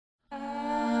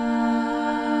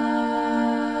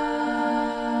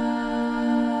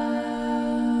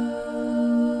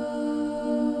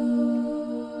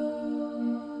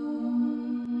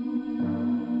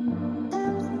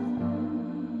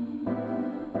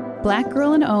Black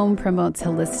Girl in Om promotes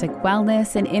holistic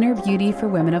wellness and inner beauty for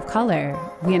women of color.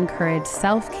 We encourage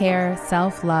self-care,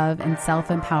 self-love, and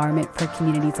self-empowerment for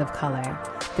communities of color.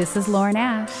 This is Lauren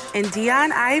Ash. And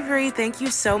Dion Ivory, thank you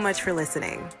so much for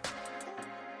listening.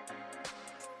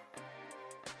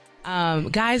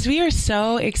 Guys, we are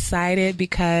so excited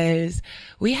because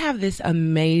we have this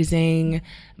amazing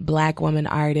Black woman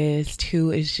artist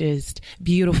who is just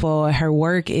beautiful. Her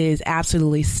work is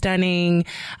absolutely stunning.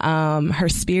 Her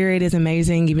spirit is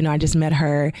amazing, even though I just met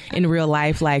her in real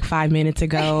life like 5 minutes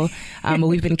ago. But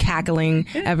we've been cackling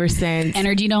ever since.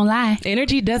 Energy don't lie.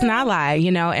 Energy does not lie,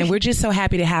 you know, and we're just so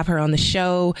happy to have her on the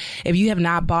show. If you have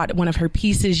not bought one of her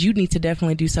pieces, you need to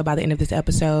definitely do so by the end of this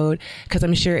episode, because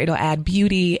I'm sure it'll add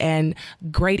beauty and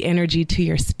great energy to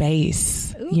your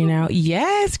space. Ooh. You know?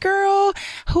 Yes, girl.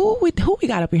 Who we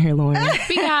got up in here, Lauren?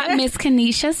 We got Miss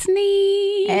Kenesha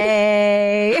Sneed.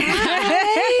 Hey.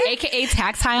 Hi. AKA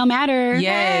Tactile Matter.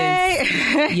 Yes.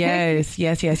 Hey. Yes.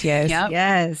 Yep.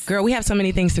 Yes. Girl, we have so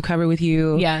many things to cover with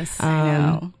you. Yes. I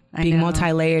know. Being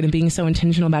multi-layered and being so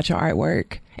intentional about your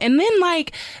artwork. And then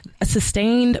like a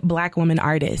sustained Black woman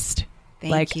artist.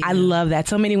 Thank you. I love that.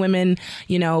 So many women,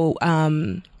 you know,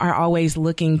 are always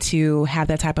looking to have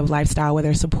that type of lifestyle where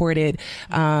they're supported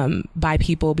by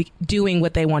people doing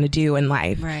what they want to do in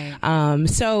life. Right.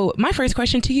 So my first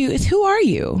question to you is, who are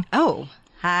you? Oh,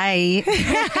 hi.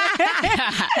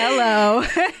 Hello.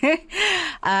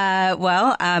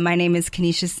 My name is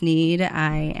Kenesha Sneed.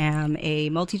 I am a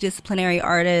multidisciplinary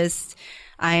artist.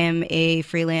 I am a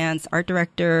freelance art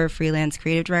director, freelance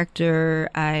creative director.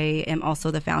 I am also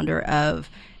the founder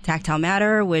of Tactile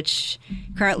Matter, which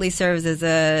currently serves as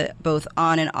a both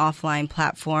on and offline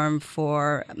platform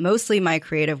for mostly my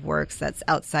creative works that's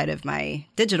outside of my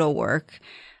digital work.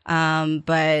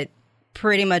 But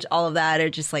pretty much all of that are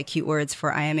just like cute words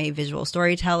for I am a visual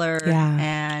storyteller. Yeah.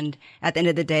 And at the end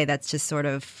of the day, that's just sort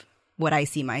of what I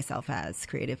see myself as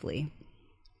creatively.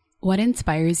 What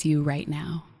inspires you right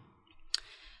now?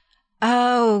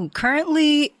 Oh,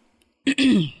 currently,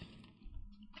 I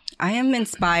am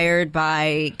inspired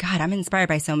by, I'm inspired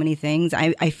by so many things.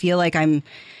 I feel like I'm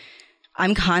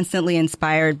constantly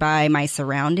inspired by my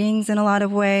surroundings in a lot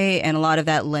of way. And a lot of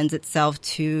that lends itself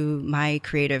to my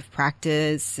creative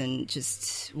practice and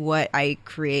just what I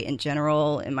create in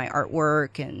general in my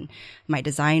artwork and my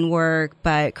design work.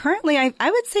 But currently, I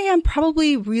would say I'm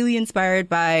probably really inspired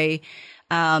by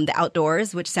the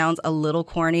outdoors, which sounds a little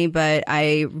corny, but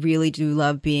I really do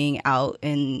love being out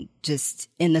and just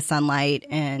in the sunlight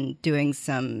and doing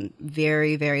some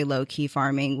very, very low key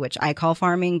farming, which I call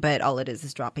farming, but all it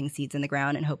is dropping seeds in the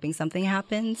ground and hoping something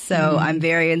happens. So I'm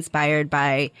very inspired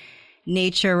by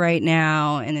nature right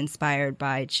now and inspired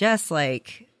by just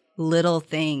like little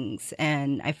things.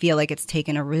 And I feel like it's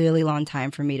taken a really long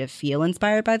time for me to feel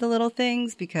inspired by the little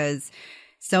things, because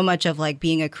so much of like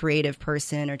being a creative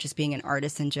person or just being an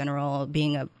artist in general,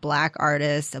 being a Black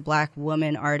artist, a Black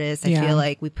woman artist, I feel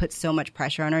like we put so much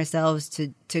pressure on ourselves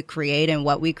to create and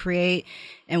what we create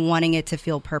and wanting it to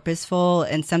feel purposeful.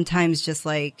 And sometimes just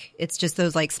like, it's just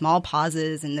those like small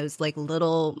pauses and those like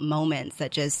little moments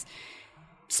that just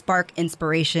spark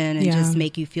inspiration and just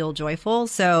make you feel joyful.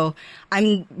 So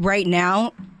I'm right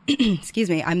now, excuse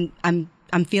me,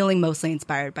 I'm feeling mostly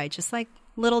inspired by just like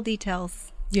little details.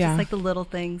 Yeah. Just like the little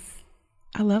things.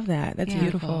 I love that. That's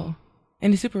beautiful.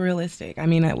 And it's super realistic. I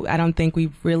mean, I don't think we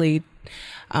really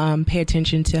pay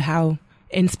attention to how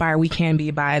inspired we can be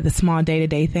by the small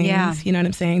day-to-day things. Yeah. You know what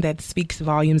I'm saying? That speaks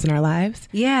volumes in our lives.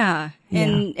 Yeah.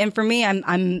 And for me,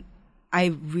 I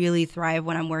really thrive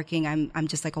when I'm working. I'm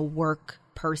just like a work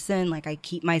person. Like I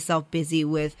keep myself busy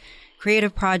with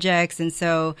creative projects. And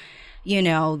so, you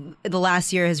know, the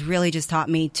last year has really just taught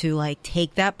me to like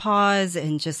take that pause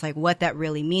and just like what that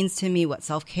really means to me, what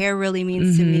self-care really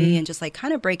means to me, and just like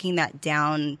kind of breaking that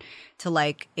down to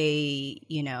like a,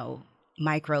 you know,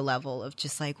 micro level of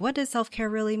just like, what does self-care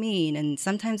really mean? And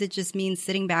sometimes it just means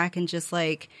sitting back and just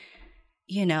like,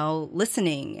 you know,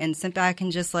 listening and sit back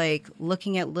and just like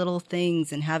looking at little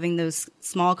things and having those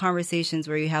small conversations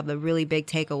where you have the really big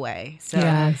takeaway. So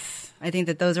I think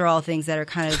that those are all things that are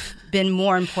kind of been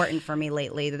more important for me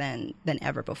lately than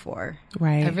ever before.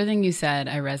 Right. Everything you said,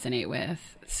 I resonate with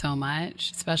so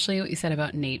much, especially what you said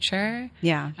about nature.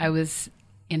 Yeah. I was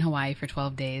in Hawaii for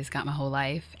 12 days, got my whole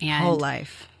life. And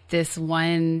this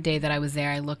one day that I was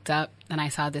there, I looked up and I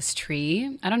saw this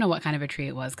tree. I don't know what kind of a tree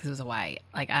it was because it was Hawaii.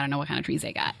 Like, I don't know what kind of trees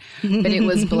they got. But it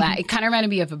was black. It kind of reminded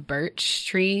me of a birch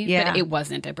tree. Yeah. But it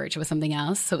wasn't a birch. It was something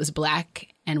else. So it was black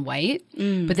and white.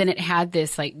 But then it had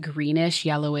this like greenish,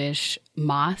 yellowish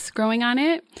moss growing on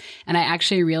it. And I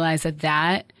actually realized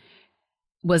that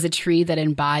was a tree that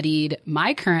embodied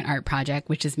my current art project,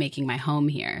 which is making my home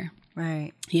here.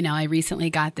 Right. You know, I recently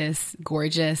got this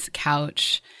gorgeous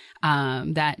couch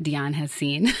that Dion has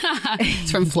seen.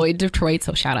 It's from Floyd Detroit,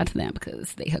 so shout out to them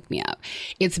because they hooked me up.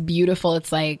 It's beautiful.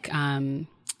 It's like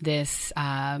this,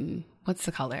 what's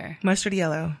the color? Mustard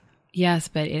yellow. Yes,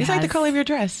 but it's like the color of your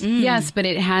dress. Yes, but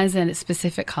it has a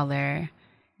specific color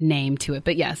name to it.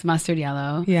 But yes, mustard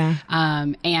yellow. Yeah.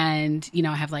 And, you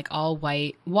know, I have like all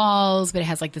white walls, but it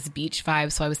has like this beach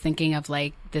vibe. So I was thinking of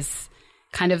like this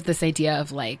kind of this idea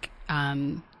of like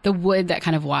the wood that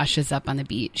kind of washes up on the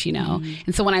beach, you know?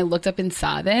 And so when I looked up and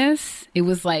saw this, it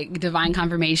was like divine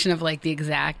confirmation of like the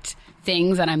exact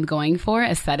things that I'm going for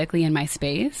aesthetically in my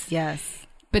space. Yes.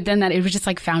 But then that it was just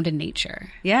like found in nature.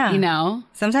 Yeah. You know?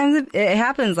 Sometimes it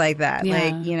happens like that. Yeah.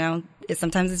 Like, you know,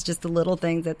 sometimes it's just the little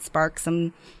things that spark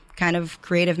some kind of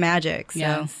creative magic. So.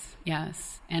 Yes.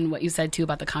 Yes. And what you said too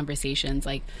about the conversations,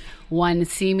 like one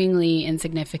seemingly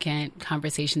insignificant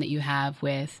conversation that you have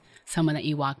with someone that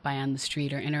you walk by on the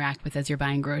street or interact with as you're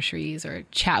buying groceries or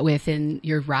chat with in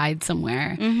your ride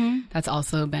somewhere. That's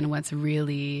also been what's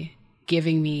really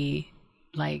giving me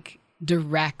like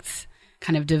direct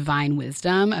kind of divine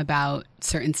wisdom about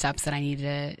certain steps that I need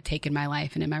to take in my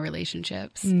life and in my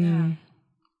relationships. Yeah.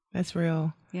 That's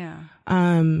real. Yeah.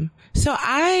 So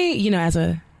I, you know, as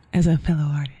a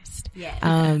fellow artist,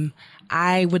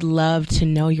 I would love to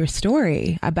know your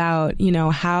story about, you know,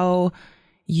 how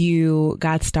you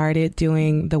got started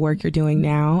doing the work you're doing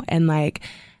now, and like,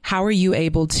 how are you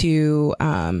able to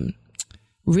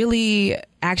really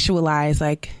actualize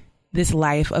like this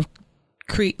life of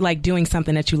like doing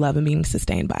something that you love and being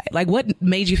sustained by it? Like, what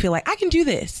made you feel like I can do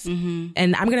this and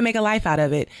I'm going to make a life out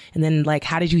of it? And then like,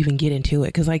 how did you even get into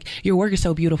it? Cause like your work is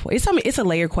so beautiful. It's a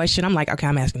layered question. I'm like, okay,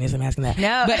 I'm asking this, I'm asking that.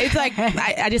 No. But it's like,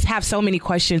 I just have so many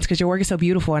questions cause your work is so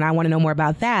beautiful and I want to know more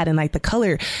about that. And like the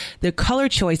color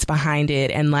choice behind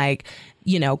it and like,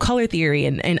 you know, color theory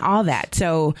and all that.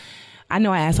 So I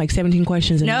know I asked like 17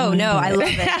 questions. No, I love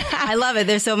it. I love it.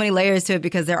 There's so many layers to it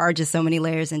because there are just so many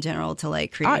layers in general to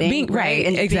like creating. Right.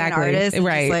 And Exactly. being an artist.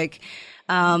 Right. Just like,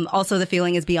 also the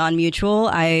feeling is beyond mutual.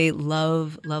 I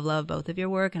love both of your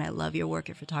work and I love your work.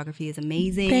 Your photography is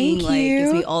amazing. Thank like, you.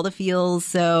 Gives me all the feels.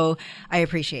 So I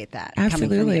appreciate that.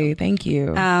 Absolutely. Thank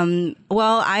you.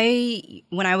 Well,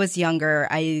 when I was younger,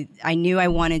 I knew I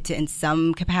wanted to in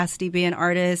some capacity be an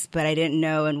artist, but I didn't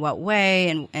know in what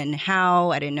way and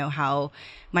how. I didn't know how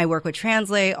my work would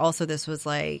translate. Also, this was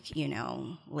like, you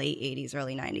know, late 80s,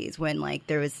 early 90s when like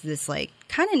there was this like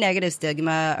kind of negative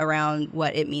stigma around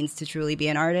what it means to truly be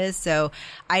an artist. So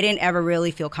I didn't ever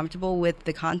really feel comfortable with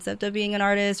the concept of being an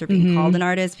artist or being called an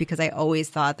artist because I always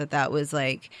thought that was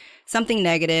like something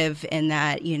negative and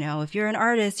that, you know, if you're an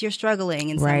artist, you're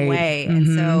struggling in some way. And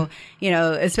so, you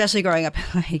know, especially growing up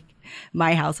in like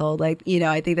my household, like, you know,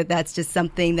 I think that's just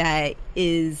something that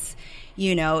is,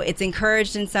 you know, it's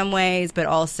encouraged in some ways, but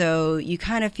also you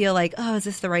kind of feel like, oh, is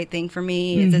this the right thing for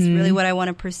me? Is this really what I want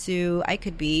to pursue? I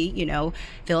could be, you know,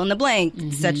 fill in the blank,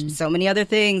 so many other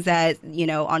things that, you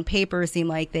know, on paper seem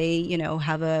like they, you know,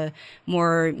 have a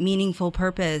more meaningful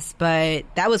purpose. But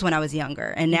that was when I was younger.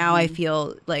 And now I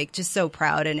feel like just so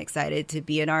proud and excited to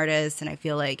be an artist. And I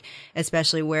feel like,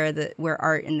 especially where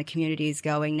art in the community is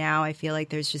going now, I feel like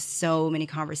there's just so many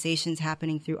conversations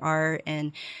happening through art.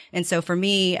 And so for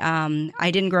me,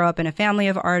 I didn't grow up in a family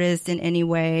of artists in any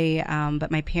way,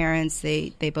 but my parents,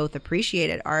 they both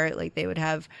appreciated art. Like they would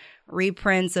have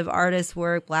reprints of artists'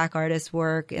 work, Black artists'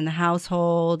 work in the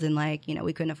household. And like, you know,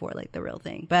 we couldn't afford like the real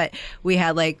thing, but we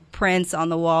had like prints on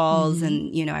the walls.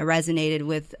 And, you know, I resonated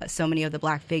with so many of the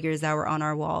Black figures that were on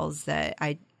our walls that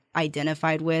I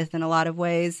identified with in a lot of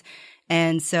ways.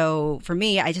 And so for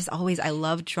me, I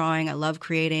loved drawing. I loved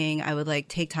creating. I would like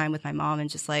take time with my mom and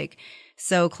just like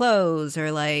sew clothes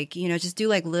or like, you know, just do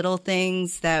like little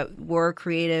things that were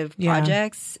creative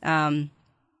projects. And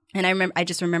I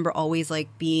just remember always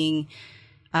like being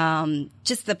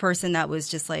just the person that was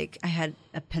just like, I had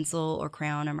a pencil or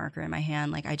crayon or marker in my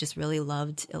hand. Like I just really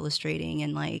loved illustrating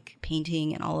and like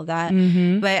painting and all of that.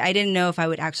 But I didn't know if I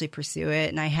would actually pursue it.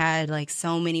 And I had like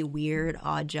so many weird,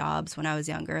 odd jobs when I was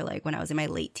younger. Like when I was in my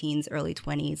late teens, early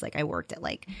 20s, like I worked at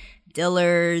like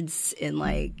Dillard's in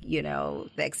like, you know,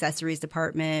 the accessories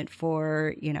department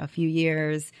for, you know, a few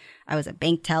years. I was a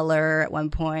bank teller at one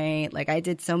point. Like I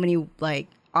did so many like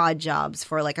odd jobs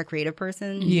for like a creative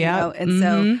person. You know? And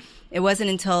so it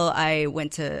wasn't until I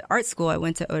went to art school, I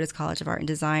went to Otis College of Art and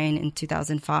Design in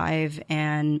 2005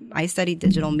 and I studied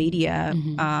digital media.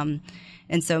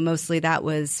 And so mostly that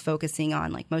was focusing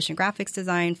on like motion graphics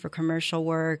design for commercial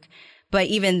work. But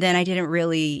even then, I didn't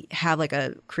really have like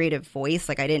a creative voice.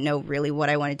 Like I didn't know really what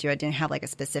I wanted to do. I didn't have like a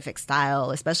specific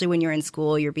style, especially when you're in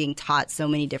school, you're being taught so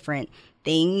many different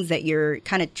things that you're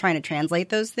kind of trying to translate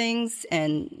those things.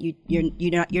 And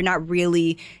you're not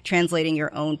really translating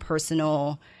your own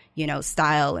personal,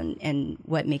 style and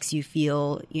what makes you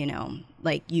feel,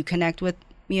 like you connect with,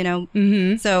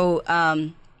 So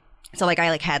like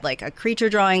I had like a creature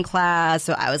drawing class,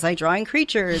 so I was like drawing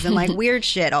creatures and like weird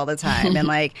shit all the time, and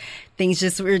like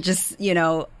things were just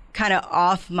kind of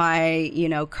off my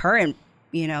current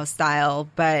style.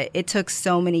 But it took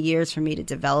so many years for me to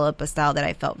develop a style that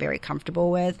I felt very comfortable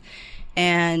with.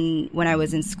 And when I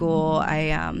was in school,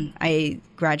 I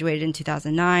graduated in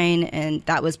 2009, and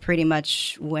that was pretty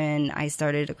much when I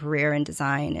started a career in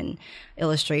design and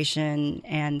illustration.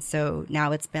 And so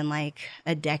now it's been like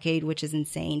a decade, which is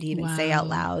insane to even say out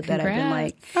loud. That I've been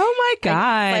like, oh my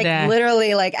God, like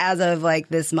literally like as of like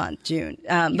this month, June.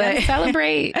 But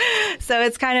celebrate. So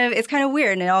it's kind of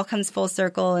weird, and it all comes full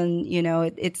circle. And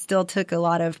it still took a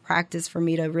lot of practice for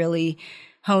me to really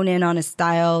hone in on a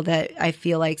style that I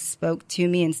feel like spoke to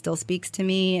me and still speaks to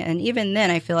me. And even then,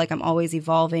 I feel like I'm always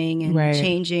evolving and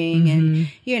changing. And,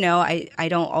 I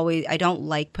don't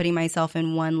like putting myself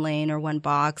in one lane or one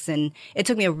box. And it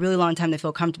took me a really long time to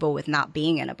feel comfortable with not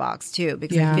being in a box too,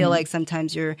 because I feel like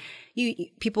sometimes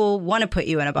people want to put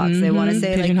you in a box. They want to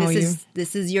say like,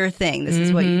 this is your thing. This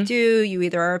is what you do. You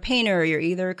either are a painter, you're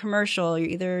either a commercial, you're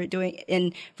either doing,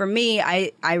 and for me,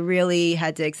 I really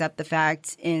had to accept the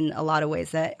fact in a lot of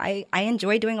ways that I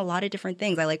enjoy doing a lot of different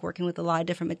things. I like working with a lot of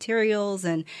different materials,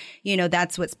 and,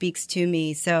 that's what speaks to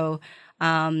me. So,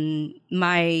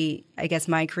 my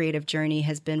creative journey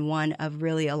has been one of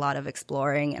really a lot of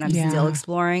exploring, and I'm still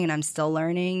exploring, and I'm still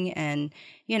learning, and,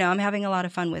 I'm having a lot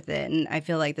of fun with it. And I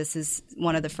feel like this is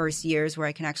one of the first years where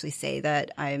I can actually say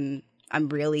that I'm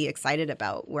really excited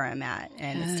about where I'm at.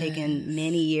 And it's taken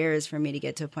many years for me to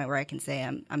get to a point where I can say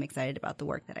I'm excited about the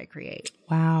work that I create.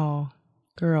 Wow.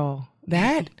 Girl,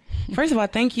 that, first of all,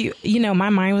 thank you. My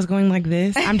mind was going like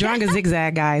this. I'm drawing a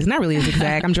zigzag, guys. Not really a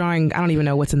zigzag. I'm drawing, I don't even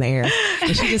know what's in the air.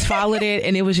 And she just followed it,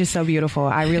 and it was just so beautiful.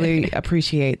 I really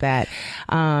appreciate that.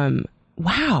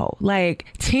 Wow. Like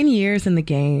 10 years in the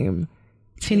game.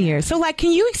 10 years. So like,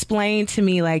 can you explain to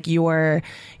me like your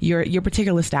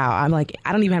particular style? I'm like,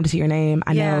 I don't even have to see your name.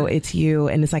 I know it's you.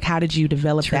 And it's like, how did you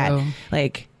develop that?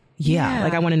 Like,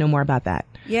 like I want to know more about that.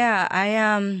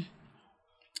 Yeah.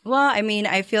 Well, I mean,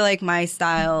 I feel like my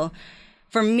style,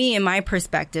 for me and my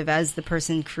perspective as the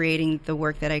person creating the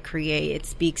work that I create, it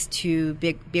speaks to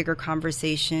bigger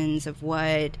conversations of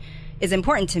what is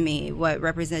important to me, what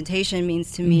representation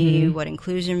means to me, what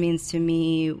inclusion means to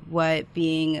me, what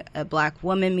being a Black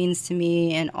woman means to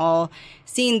me, and all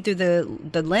seen through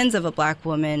the lens of a Black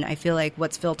woman. I feel like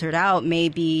what's filtered out may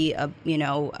be a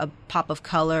pop of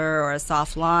color or a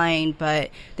soft line,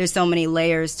 but there's so many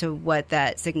layers to what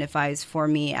that signifies for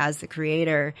me as the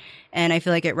creator. And I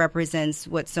feel like it represents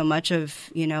what so much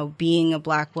of, being a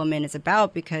Black woman is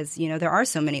about, because, there are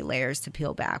so many layers to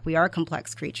peel back. We are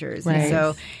complex creatures. Right. And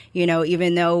so,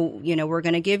 even though, we're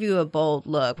going to give you a bold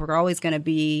look, we're always going to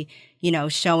be,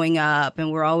 showing up,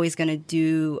 and we're always going to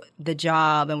do the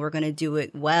job, and we're going to do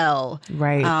it well.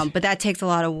 Right. But that takes a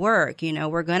lot of work.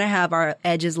 We're going to have our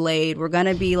edges laid. We're going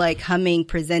to be like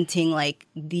presenting like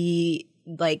the,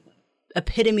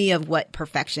 epitome of what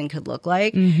perfection could look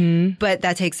like. But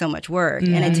that takes so much work,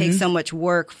 and it takes so much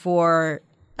work for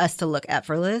us to look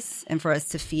effortless and for us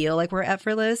to feel like we're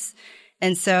effortless.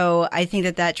 And so I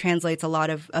think that translates a lot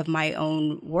of my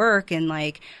own work. And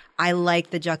like, I like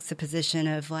the juxtaposition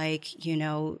of like,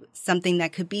 something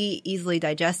that could be easily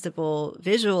digestible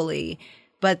visually,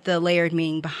 but the layered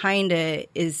meaning behind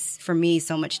it is, for me,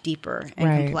 so much deeper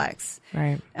and complex.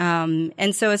 Right.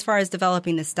 And so as far as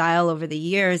developing the style over the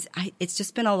years, it's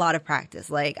just been a lot of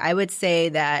practice. Like, I would say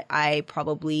that I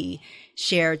probably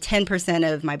share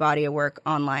 10% of my body of work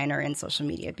online or in social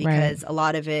media, because a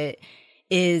lot of it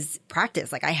is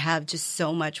practice. Like, I have just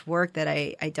so much work that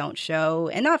I don't show,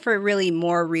 and not for really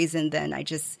more reason than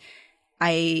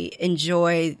I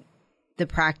enjoy the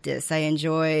practice. I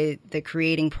enjoy the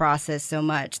creating process so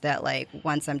much that, like,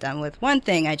 once I'm done with one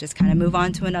thing, I just kind of move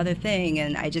on to another thing,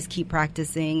 and I just keep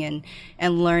practicing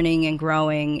and learning and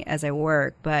growing as I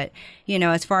work. But,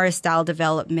 as far as style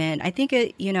development, I think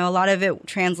a lot of it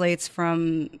translates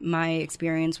from my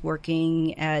experience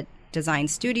working at design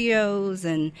studios,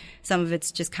 and some of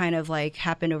it's just kind of like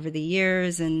happened over the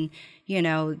years. And,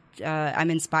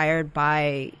 I'm inspired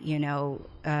by,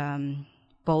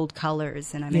 bold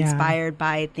colors, and I'm inspired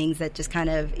by things that just kind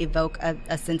of evoke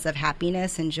a sense of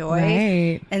happiness and joy.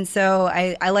 Right. And so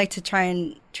I like to try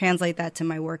and translate that to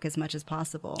my work as much as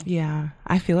possible. Yeah,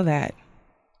 I feel that.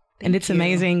 And it's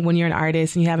amazing when you're an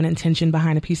artist and you have an intention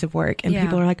behind a piece of work, and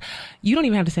people are like, you don't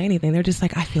even have to say anything. They're just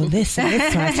like, I feel this and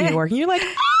this when I see your work. And you're like,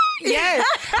 yes,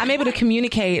 I'm able to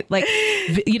communicate, like,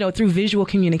 through visual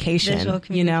communication.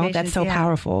 That's so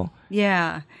powerful.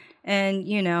 Yeah.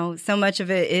 And, so much of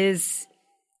it is,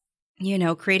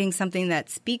 creating something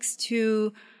that speaks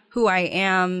to who I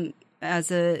am as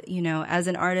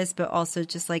an artist, but also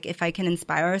just like, if I can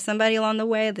inspire somebody along the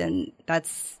way, then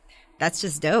that's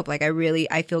just dope. Like,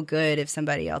 I feel good if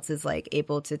somebody else is like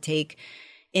able to take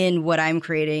in what I'm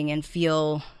creating and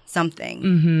feel something.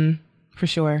 Mm-hmm. For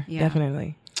sure. Yeah.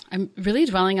 Definitely. I'm really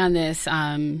dwelling on this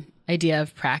idea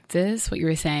of practice, what you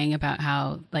were saying about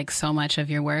how like so much of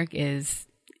your work is,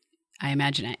 I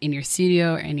imagine, in your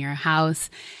studio or in your house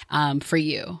for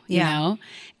you, you know?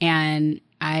 And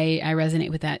I resonate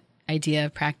with that idea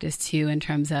of practice too, in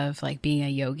terms of like being a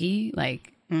yogi,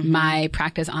 like my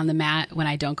practice on the mat when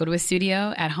I don't go to a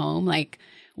studio at home, like,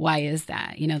 why is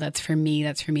that? That's for me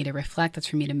to reflect. That's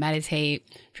for me to meditate,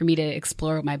 for me to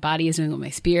explore what my body is doing with my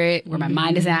spirit, where my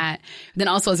mind is at. Then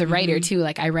also as a writer too,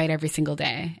 like I write every single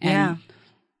day, and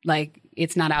like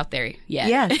it's not out there yet.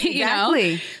 Yeah,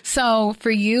 exactly. So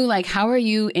for you, like, how are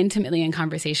you intimately in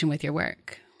conversation with your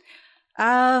work?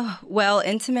 Well,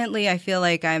 intimately, I feel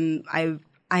like I'm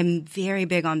very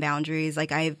big on boundaries.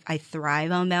 Like I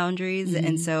thrive on boundaries.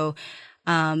 And so,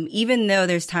 even though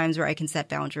there's times where I can set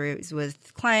boundaries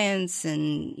with clients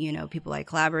and, people I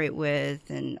collaborate with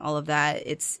and all of that,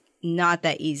 it's not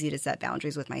that easy to set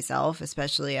boundaries with myself,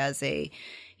 especially as a,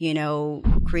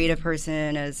 creative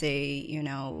person, as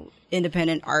a,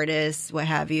 independent artist, what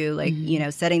have you, like,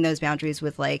 setting those boundaries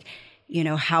with like,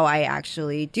 how I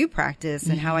actually do practice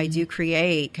and how I do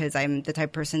create, because I'm the type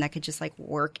of person that could just like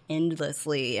work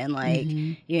endlessly and like,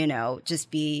 just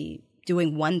be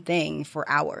doing one thing for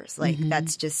hours. Like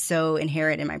that's just so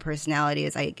inherent in my personality,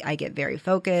 is I get very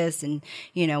focused, and,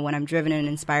 when I'm driven and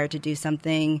inspired to do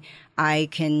something, I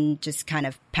can just kind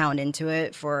of pound into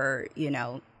it for,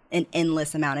 an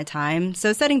endless amount of time.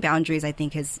 So setting boundaries, I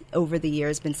think, has over the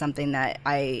years been something that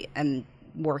I am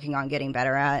working on getting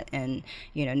better at, and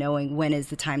knowing when is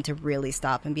the time to really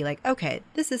stop and be like, okay,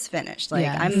 this is finished. Like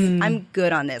I'm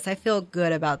good on this. I feel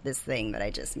good about this thing that I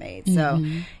just made. So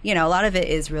a lot of it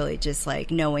is really just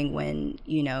like knowing when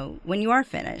you are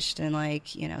finished, and like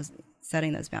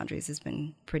setting those boundaries has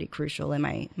been pretty crucial in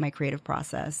my creative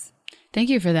process. Thank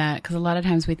you for that, because a lot of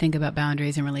times we think about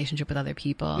boundaries in relationship with other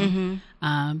people.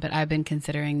 But I've been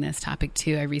considering this topic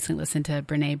too. I recently listened to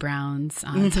Brene Brown's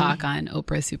talk on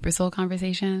Oprah's Super Soul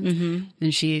Conversations.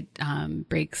 And she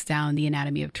breaks down the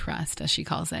anatomy of trust, as she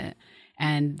calls it.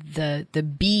 And the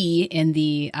B in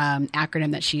the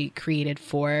acronym that she created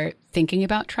for thinking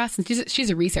about trust. And she's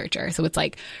a researcher. So it's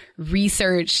like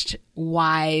researched,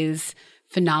 wise,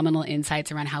 phenomenal insights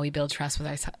around how we build trust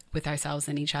with ourselves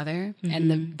and each other.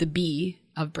 And the B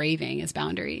of braving is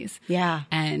boundaries. Yeah.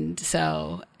 And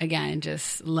so again,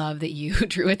 just love that you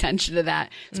drew attention to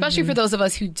that, especially for those of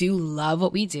us who do love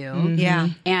what we do. Yeah.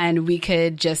 And we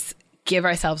could just give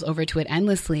ourselves over to it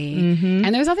endlessly.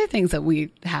 And there's other things that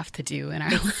we have to do in our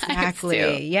lives.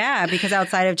 Exactly. Yeah. Because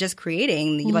outside of just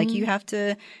creating, like you have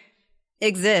to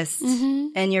exist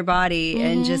in your body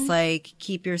and just like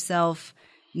keep yourself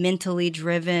mentally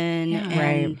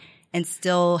driven and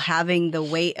still having the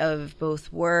weight of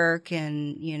both work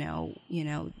and,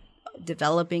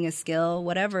 developing a skill,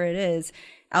 whatever it is.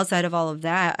 Outside of all of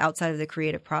that, outside of the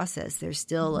creative process, there's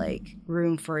still like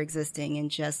room for existing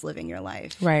and just living your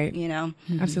life. Right.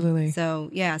 Absolutely. So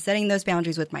yeah, setting those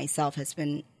boundaries with myself has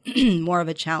been more of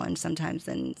a challenge sometimes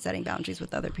than setting boundaries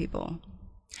with other people.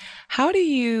 How do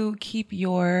you keep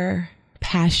your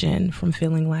passion from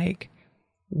feeling like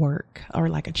work or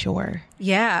like a chore?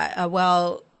 Yeah.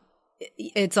 Well,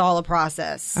 it's all a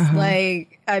process.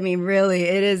 Like, I mean, really,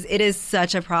 it is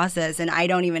such a process. And I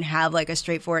don't even have like a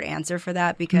straightforward answer for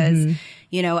that, because,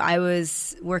 I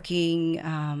was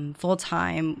working full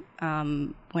time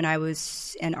when I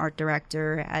was an art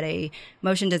director at a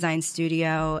motion design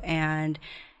studio, and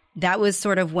that was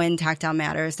sort of when Tactile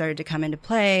Matter started to come into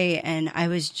play. And I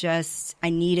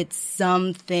needed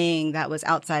something that was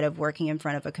outside of working in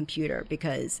front of a computer,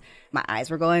 because my eyes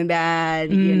were going bad.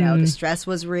 The stress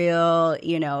was real.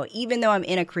 Even though I'm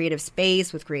in a creative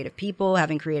space with creative people,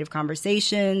 having creative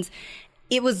conversations,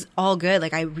 it was all good.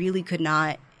 Like I really could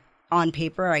not, on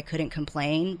paper, I couldn't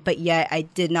complain, but yet I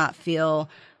did not feel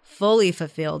fully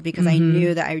fulfilled, because I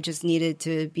knew that I just needed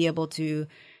to be able to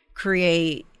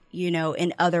create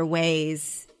in other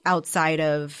ways outside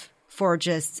of for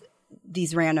just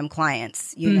these random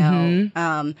clients,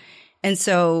 and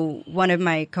so one of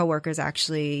my coworkers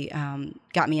actually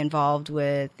got me involved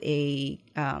with a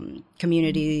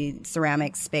community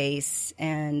ceramic space.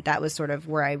 And that was sort of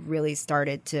where I really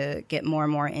started to get more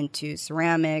and more into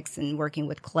ceramics and working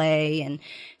with clay and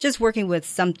just working with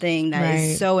something that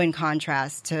is so in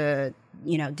contrast to,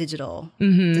 digital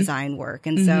design work.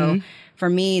 And so for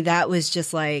me, that was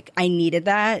just like, I needed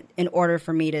that in order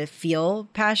for me to feel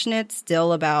passionate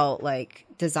still about like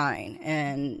design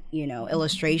and,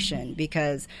 illustration,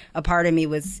 because a part of me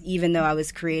was, even though I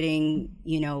was creating,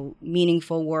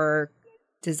 meaningful work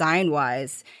design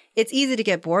wise, it's easy to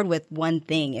get bored with one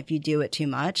thing if you do it too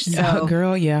much. So,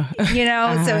 girl, yeah.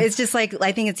 So it's just like,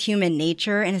 I think it's human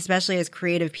nature. And especially as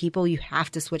creative people, you have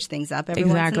to switch things up every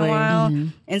once in a while.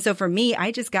 And so for me,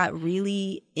 I just got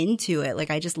really into it. Like,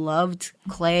 I just loved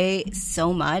clay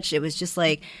so much. It was just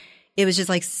like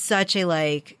such a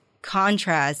like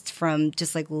contrast from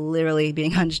just like literally being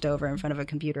hunched over in front of a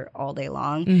computer all day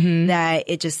long that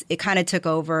it kind of took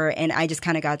over. And I just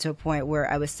kind of got to a point where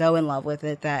I was so in love with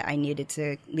it that I needed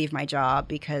to leave my job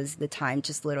because the time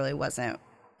just literally wasn't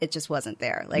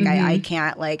there. Like I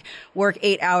can't like work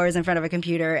 8 hours in front of a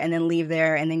computer and then leave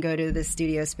there and then go to the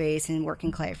studio space and work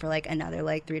in clay for like another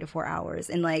like 3 to 4 hours.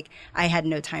 And like I had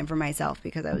no time for myself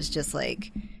because I was just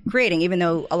like creating, even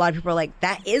though a lot of people are like,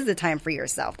 that is the time for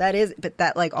yourself. That is, but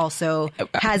that like also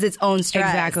has its own stress.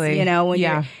 Exactly. When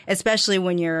you're, especially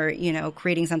when you're,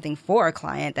 creating something for a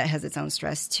client that has its own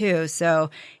stress too. So,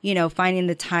 finding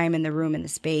the time and the room and the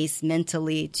space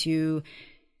mentally to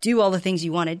do all the things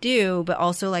you want to do, but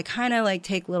also like kind of like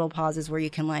take little pauses where you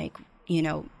can like,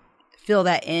 fill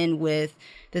that in with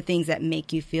the things that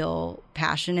make you feel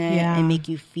passionate and make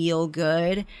you feel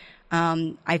good.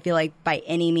 I feel like by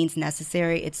any means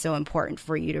necessary, it's so important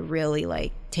for you to really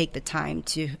like take the time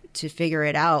to figure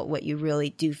it out, what you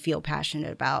really do feel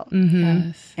passionate about.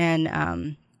 Yes. And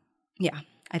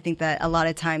I think that a lot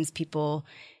of times people,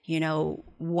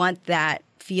 want that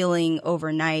feeling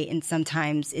overnight. And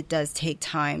sometimes it does take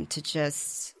time to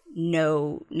just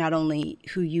know not only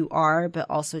who you are, but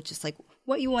also just like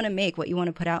what you want to make, what you want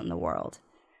to put out in the world.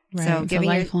 Right. So it's a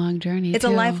lifelong journey. It's a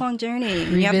lifelong journey.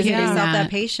 You have to give yourself that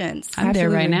patience. I'm there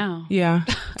right now. Yeah.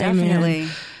 Definitely.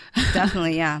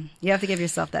 Definitely. Yeah. You have to give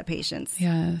yourself that patience.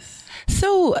 Yes.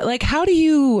 So like, how do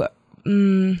you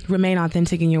remain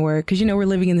authentic in your work? Because, we're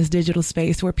living in this digital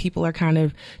space where people are kind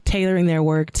of tailoring their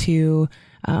work to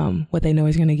what they know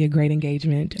is going to get great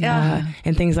engagement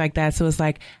and things like that. So it's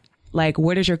like,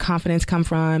 where does your confidence come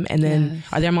from? And then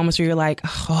are there moments where you're like,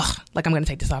 I'm going to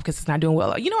take this off because it's not doing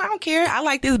well. I don't care. I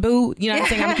like this boo. You know what I'm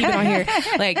saying? I'm going to keep it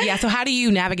on here. So how do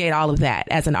you navigate all of that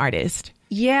as an artist?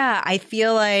 Yeah, I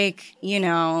feel like,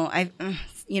 when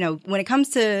it comes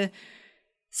to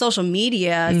social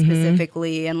media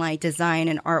specifically and like design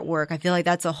and artwork, I feel like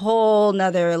that's a whole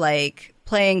nother like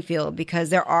playing field, because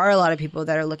there are a lot of people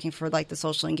that are looking for like the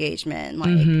social engagement and like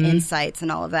insights and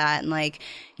all of that. And like,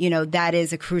 that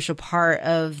is a crucial part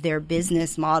of their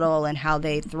business model and how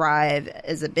they thrive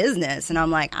as a business. And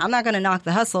I'm like, I'm not going to knock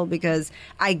the hustle because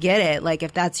I get it. Like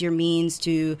if that's your means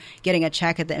to getting a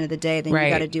check at the end of the day, then you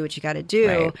got to do what you got to do.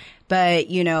 Right. But,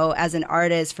 as an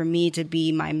artist, for me to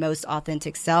be my most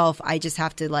authentic self, I just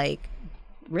have to like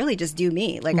really just do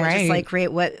me. Like I just like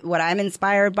create what I'm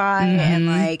inspired by and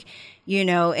like,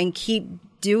 and keep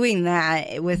doing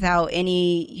that without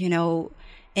any,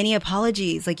 any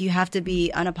apologies. Like you have to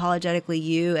be unapologetically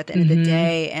you at the end of the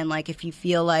day. And like, if you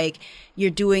feel like you're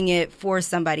doing it for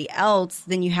somebody else,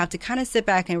 then you have to kind of sit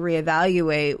back and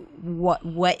reevaluate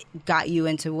what got you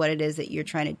into what it is that you're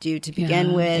trying to do to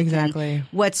begin with. Exactly. And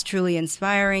what's truly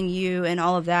inspiring you and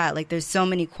all of that. Like there's so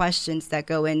many questions that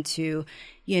go into,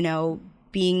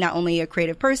 being not only a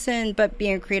creative person, but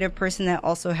being a creative person that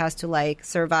also has to like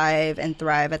survive and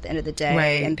thrive at the end of the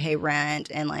day and pay rent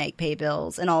and like pay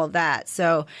bills and all of that.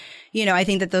 So, I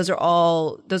think that those are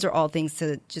all things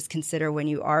to just consider when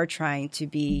you are trying to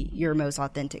be your most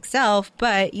authentic self.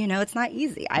 But, it's not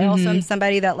easy. I also am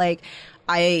somebody that like,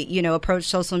 I, approach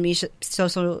social media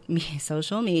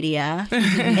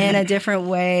in a different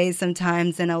way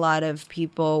sometimes than a lot of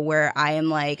people, where I am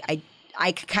like,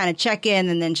 I kind of check in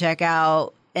and then check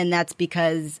out. And that's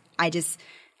because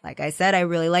like I said, I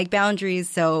really like boundaries.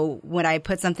 So when I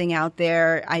put something out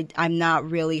there, I'm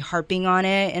not really harping on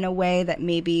it in a way that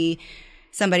maybe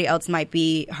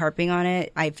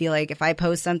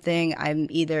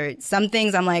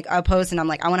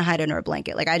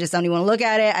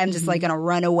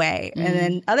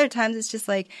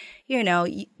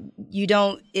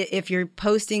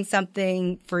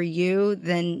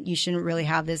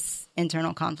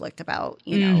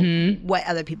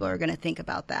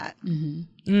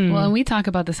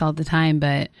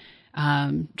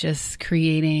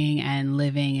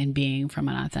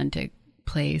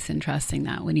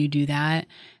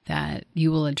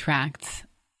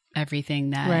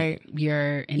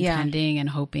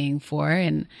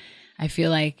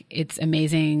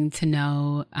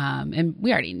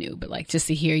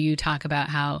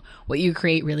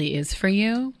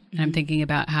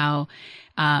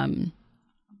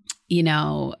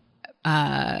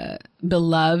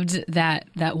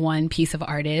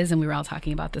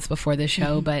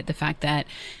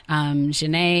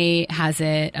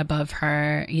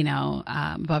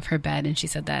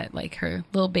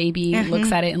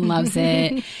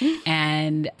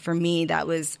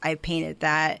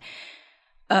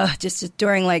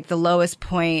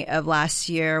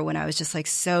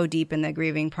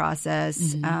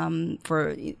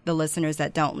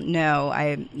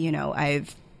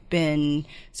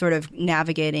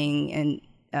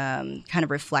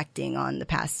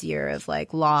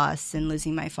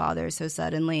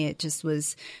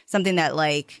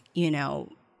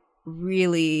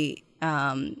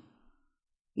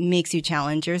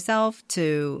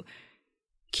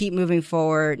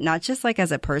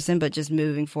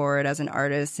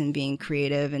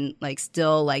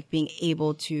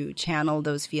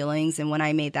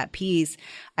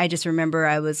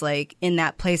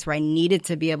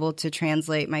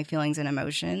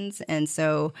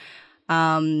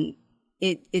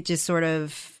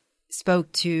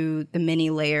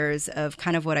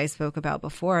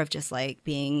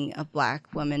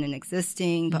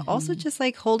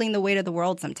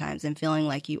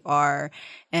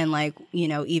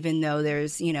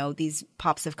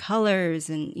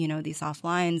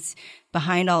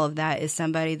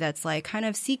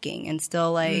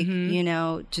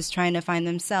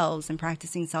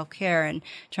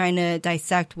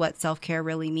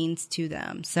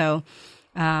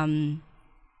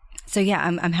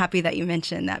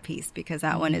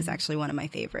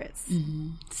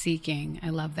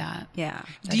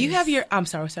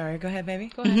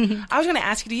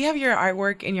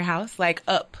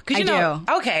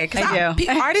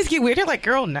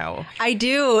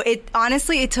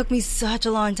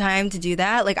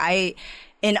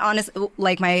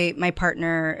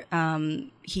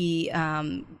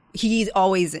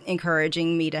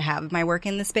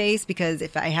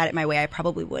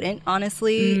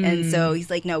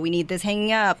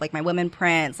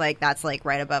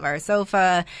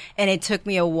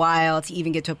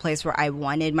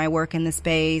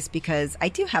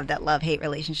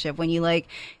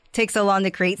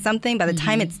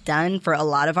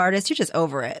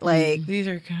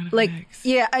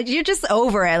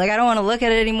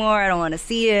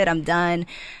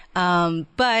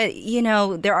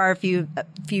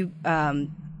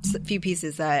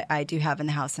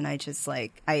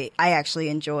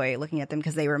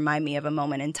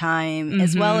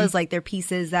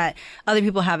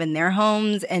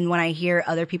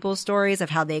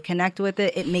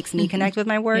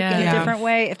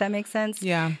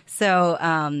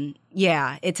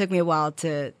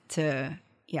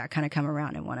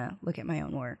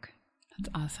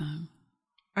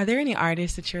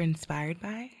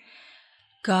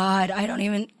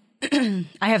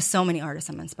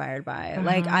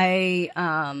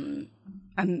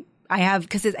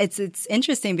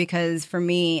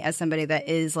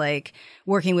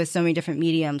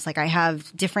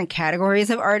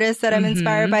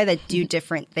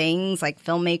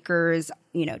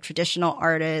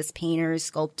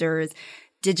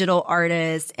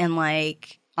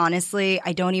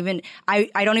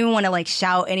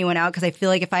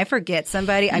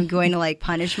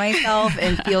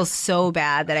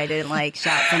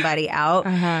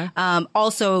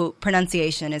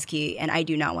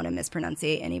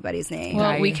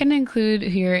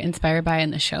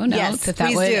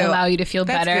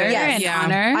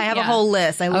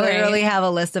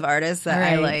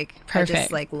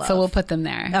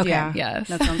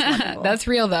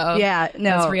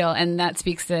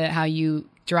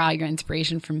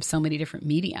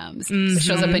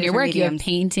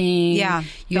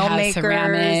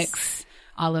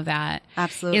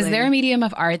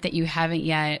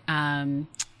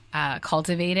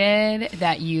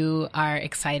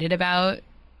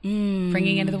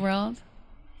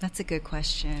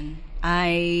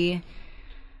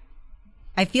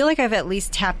I feel like I've at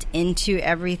least tapped into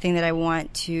everything that I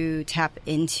want to tap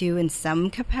into in some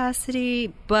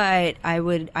capacity, but I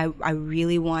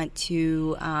really want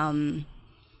to,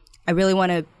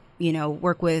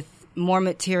 work with more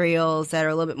materials that are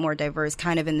a little bit more diverse,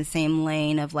 kind of in the same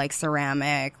lane of like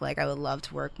ceramic. Like I would love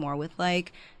to work more with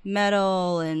like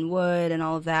metal and wood and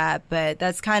all of that, but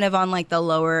that's kind of on like the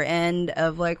lower end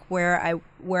of like where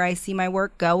I see my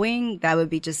work going. That would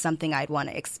be just something I'd want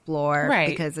to explore, right?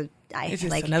 Because it's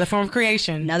just another form of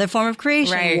creation.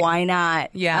 Right. Why not?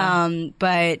 Yeah.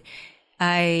 But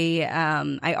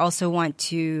I also want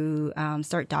to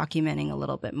start documenting a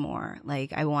little bit more.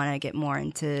 Like I want to get more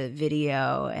into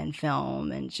video and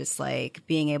film and just like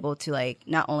being able to like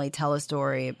not only tell a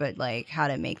story, but like how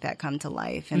to make that come to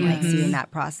life and like seeing that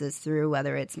process through,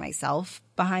 whether it's myself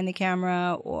behind the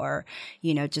camera or,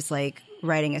 just like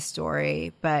writing a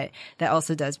story. But that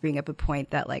also does bring up a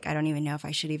point that like I don't even know if I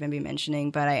should even be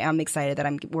mentioning, but I am excited that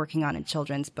I'm working on a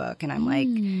children's book and I'm like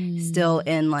still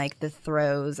in like the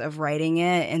throes of writing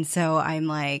it. And so I'm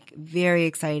like very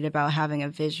excited about having a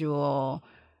visual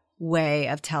way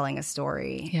of telling a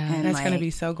story. Yeah, and that's like, going to be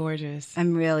so gorgeous.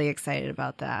 I'm really excited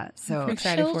about that. So I'm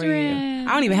excited for you. I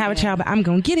don't even have a child, but I'm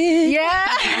going to get it.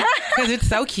 Yeah. Because it's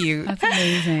so cute. That's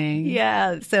amazing.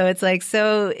 Yeah. So it's like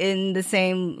so in the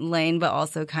same lane, but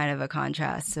also kind of a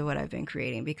contrast to what I've been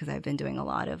creating because I've been doing a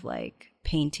lot of like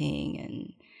painting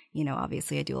and,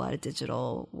 obviously I do a lot of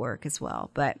digital work as well.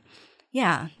 But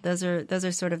yeah, those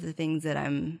are sort of the things that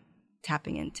I'm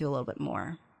tapping into a little bit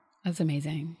more. That's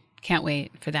amazing. Can't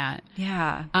wait for that.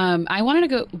 Yeah. I wanted to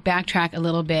go backtrack a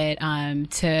little bit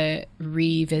to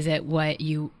revisit what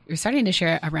you were starting to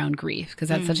share around grief, because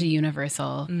that's such a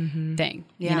universal thing.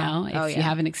 Yeah. If you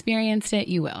haven't experienced it,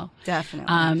 you will.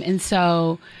 Definitely. And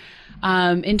so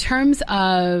in terms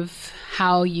of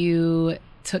how you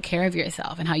took care of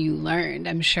yourself and how you learned,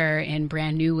 I'm sure, in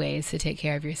brand new ways to take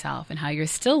care of yourself and how you're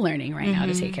still learning right now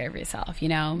to take care of yourself.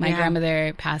 My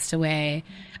grandmother passed away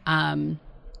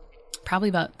probably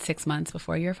about 6 months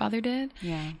before your father did.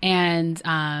 Yeah. And,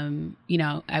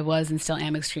 I was and still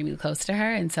am extremely close to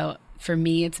her. And so for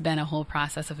me, it's been a whole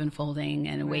process of unfolding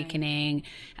and awakening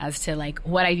as to like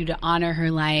what I do to honor her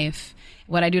life,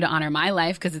 what I do to honor my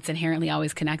life, because it's inherently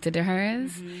always connected to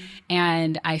hers.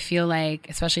 And I feel like,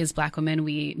 especially as Black women,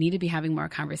 we need to be having more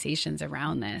conversations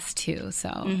around this too. So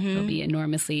it'll be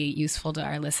enormously useful to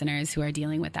our listeners who are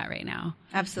dealing with that right now.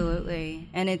 Absolutely.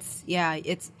 And it's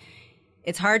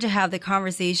hard to have the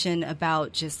conversation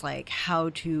about just like how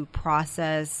to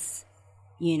process,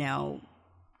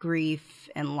 grief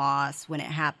and loss when it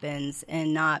happens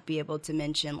and not be able to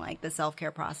mention like the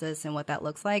self-care process and what that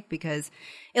looks like, because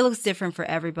it looks different for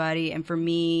everybody. And for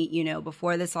me,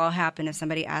 before this all happened, if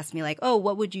somebody asked me like, oh,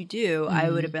 what would you do?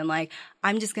 I would have been like,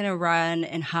 I'm just going to run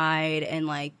and hide and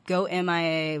like go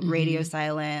MIA, radio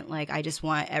silent. Like, I just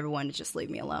want everyone to just leave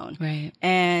me alone. Right.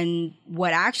 And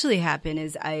what actually happened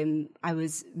is I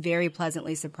was very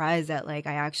pleasantly surprised that like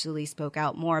I actually spoke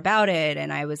out more about it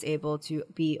and I was able to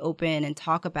be open and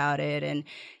talk about it and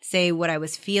say what I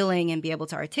was feeling and be able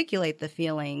to articulate the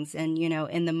feelings. And,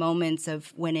 in the moments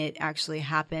of when it actually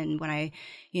happened, when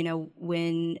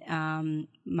when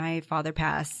my father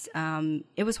passed,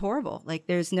 it was horrible. Like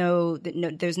there's no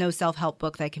self-help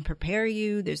book that can prepare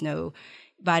you. There's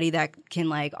nobody that can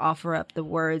like offer up the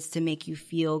words to make you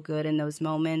feel good in those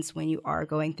moments when you are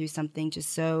going through something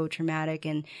just so traumatic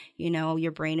and,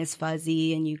 your brain is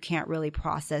fuzzy and you can't really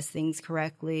process things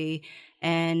correctly.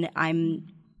 And I'm,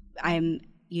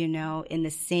 in the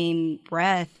same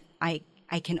breath,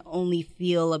 I can only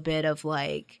feel a bit of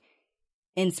like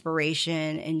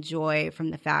inspiration and joy from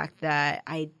the fact that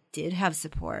I did have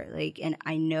support. Like, and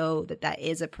I know that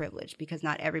is a privilege because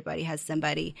not everybody has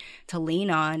somebody to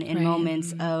lean on in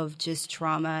moments of just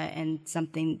trauma and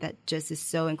something that just is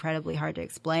so incredibly hard to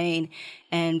explain.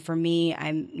 And for me,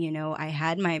 I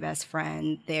had my best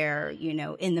friend there,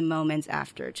 in the moments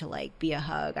after to like be a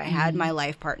hug. I had my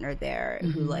life partner there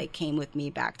who like came with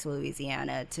me back to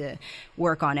Louisiana to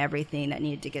work on everything that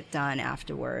needed to get done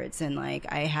afterwards. And like,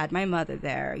 I had my mother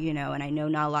there, and I know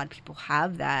not a lot of people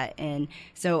have that. And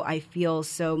so I feel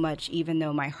so much, even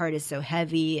though my heart is so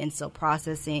heavy and still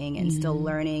processing and still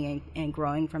learning and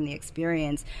growing from the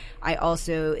experience, I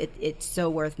also, it's so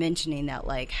worth mentioning that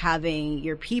like having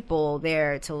your people there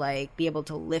to like be able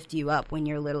to lift you up when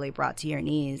you're literally brought to your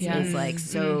knees is like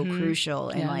so crucial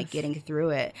in like getting through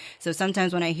it. So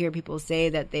sometimes when I hear people say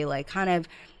that they like kind of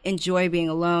enjoy being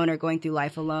alone or going through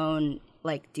life alone,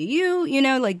 like, do you,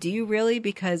 do you really?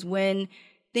 Because when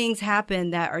things happen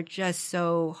that are just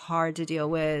so hard to deal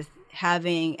with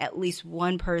having at least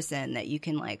one person that you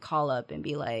can like call up and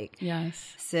be like,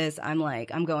 yes, sis, I'm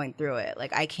going through it.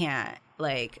 Like, I can't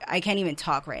even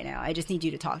talk right now. I just need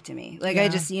you to talk to me. Like, I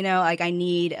just, like, I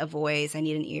need a voice. I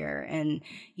need an ear. And,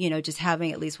 just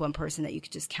having at least one person that you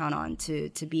could just count on to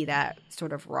be that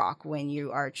sort of rock when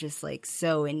you are just like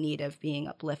so in need of being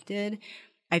uplifted.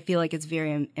 I feel like it's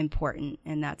very important.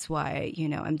 And that's why,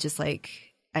 I'm just like,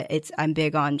 I'm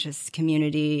big on just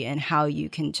community and how you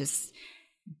can just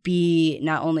be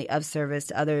not only of service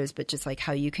to others, but just like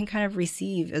how you can kind of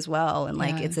receive as well. And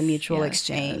like, it's a mutual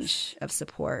exchange of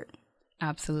support.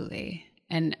 Absolutely.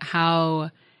 And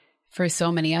how, for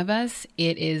so many of us,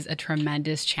 it is a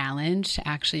tremendous challenge to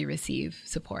actually receive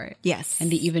support. Yes.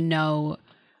 And to even know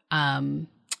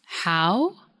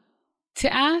how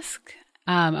to ask.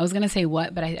 I was going to say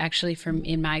what, but I actually,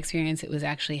 in my experience, it was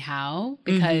actually how,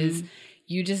 because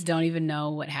you just don't even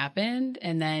know what happened.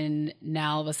 And then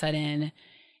now all of a sudden,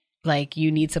 like,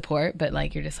 you need support, but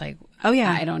like, you're just like, oh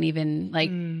yeah, I don't even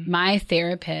like my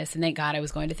therapist. And thank God I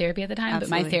was going to therapy at the time,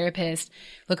 Absolutely. But my therapist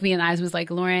looked me in the eyes and was like,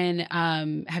 Lauren,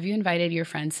 have you invited your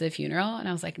friends to the funeral? And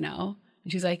I was like, no.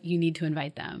 And she was like, you need to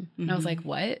invite them. And I was like,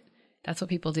 what? That's what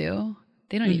people do?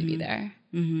 They don't need to be there.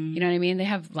 You know what I mean? They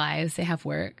have lives, they have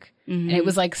work. And it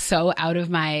was like so out of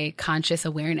my conscious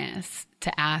awareness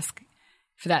to ask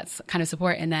for that kind of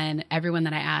support. And then everyone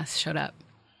that I asked showed up.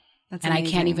 That's and amazing.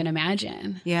 I can't even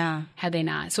imagine had they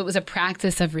not. So it was a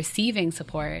practice of receiving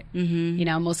support.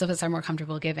 Most of us are more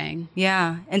comfortable giving.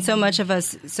 Yeah. And so many of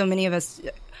us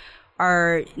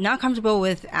are not comfortable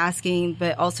with asking,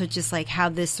 but also just like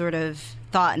have this sort of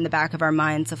thought in the back of our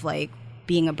minds of like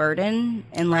being a burden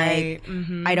and like,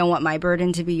 I don't want my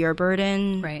burden to be your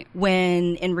burden. Right.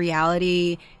 When in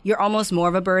reality, you're almost more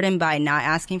of a burden by not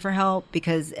asking for help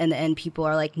because in the end, people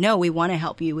are like, no, we want to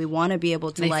help you. We want to be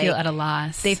able to They feel at a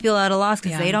loss. They feel at a loss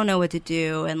because they don't know what to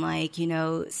do. And like,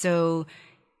 so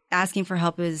asking for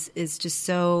help is just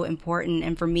so important.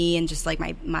 And for me and just like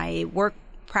my work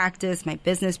practice, my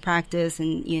business practice,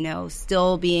 and,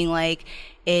 still being like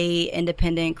a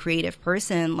independent creative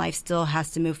person, life still has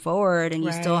to move forward and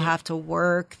you still have to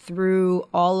work through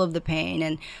all of the pain.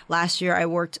 And last year I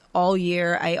worked all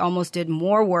year. I almost did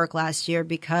more work last year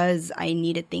because I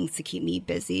needed things to keep me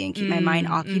busy and keep my mind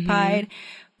occupied.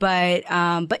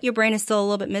 But your brain is still a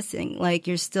little bit missing. Like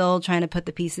you're still trying to put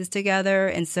the pieces together.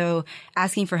 And so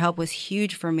asking for help was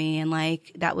huge for me. And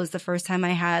like, that was the first time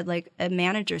I had like a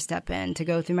manager step in to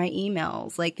go through my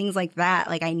emails, like things like that.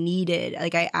 Like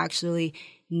I actually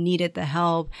needed the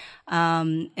help.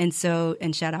 And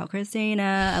shout out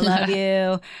Christina. I love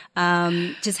you.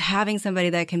 Just having somebody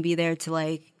that can be there to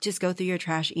like, just go through your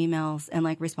trash emails and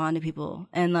like respond to people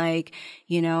and like,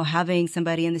 having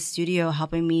somebody in the studio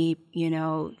helping me,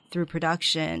 through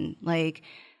production, like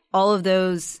all of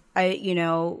those,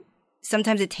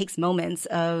 sometimes it takes moments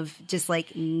of just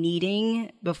like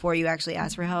needing before you actually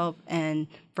ask for help. And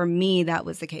for me, that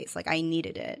was the case. Like I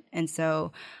needed it. And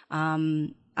so,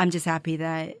 I'm just happy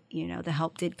that, the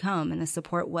help did come and the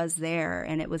support was there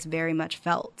and it was very much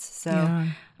felt. So,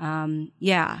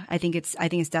 I think it's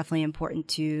definitely important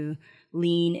to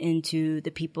lean into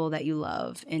the people that you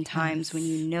love in times when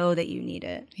you know that you need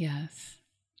it. Yes.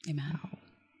 Amen.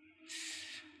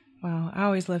 Wow. I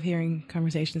always love hearing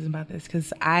conversations about this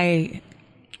because I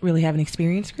really haven't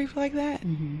experienced grief like that.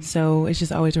 So it's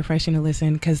just always refreshing to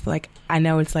listen because like, I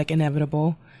know it's like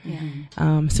inevitable.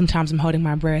 Sometimes I'm holding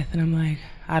my breath and I'm like,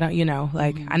 I don't,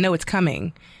 I know it's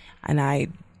coming and I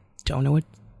don't know what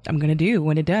I'm going to do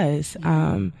when it does.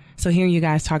 So hearing you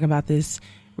guys talk about this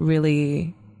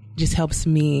really just helps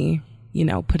me,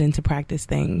 put into practice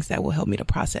things that will help me to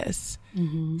process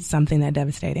something that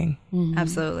devastating.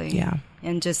 Absolutely. Yeah.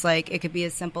 And just like, it could be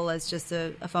as simple as just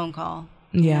a phone call.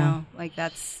 Like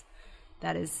that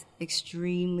is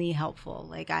extremely helpful.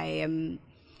 Like I'm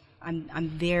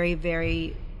very,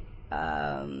 very,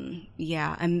 I'm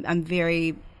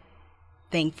very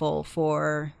thankful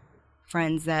for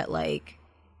friends that like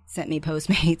sent me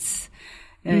Postmates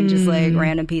and just like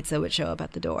random pizza would show up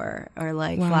at the door or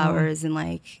like flowers and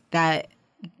like that.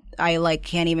 I like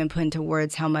can't even put into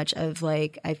words how much of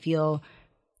like I feel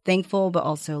thankful, but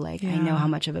also like I know how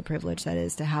much of a privilege that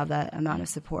is to have that amount of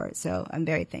support. So I'm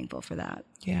very thankful for that.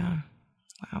 Yeah.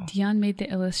 Wow. Dion made the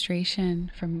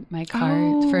illustration from my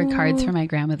cards for cards for my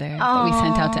grandmother that we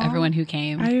sent out to everyone who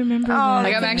came. I remember that.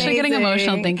 Like I'm actually getting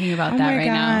emotional thinking about that right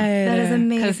now. That is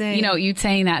amazing. Because, you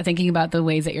saying that, thinking about the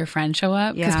ways that your friends show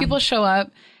up. Because people show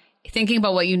up thinking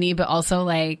about what you need, but also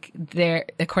like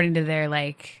according to their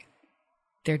like,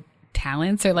 their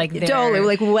talents or like their totally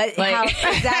like what like,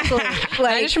 how exactly like,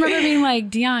 I just remember being like,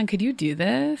 Dion, could you do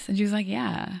this? And she was like,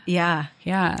 yeah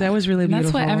that was really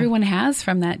beautiful. That's what everyone has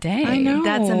from that day. I know,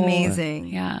 that's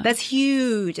amazing. That's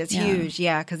huge. That's huge.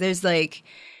 Because there's like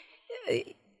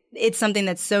it's something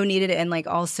that's so needed and like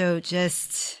also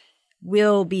just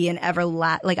will be an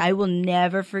like I will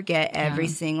never forget every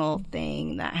single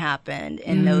thing that happened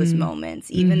in those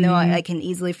moments, even though I can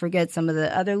easily forget some of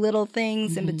the other little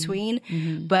things in between.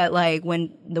 But like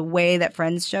when the way that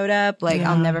friends showed up, like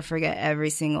I'll never forget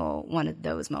every single one of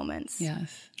those moments.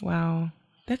 Yes. Wow.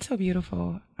 That's so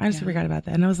beautiful. I just forgot about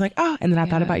that. And I was like, oh, and then I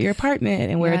thought about your apartment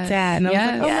and where it's at. And I was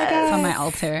like, oh my God. It's on my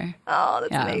altar. Oh,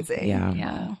 that's amazing.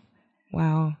 Yeah.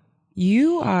 Wow.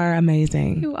 You are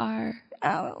amazing. You are.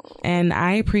 Oh. And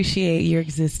I appreciate your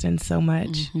existence so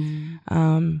much.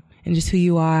 And just who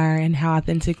you are and how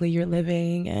authentically you're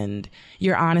living and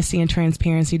your honesty and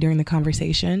transparency during the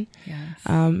conversation. Yes.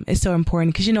 It's so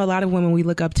important because, you know, a lot of women we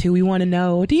look up to, we want to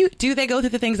know, do they go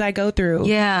through the things I go through?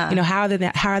 Yeah. You know, how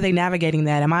are they navigating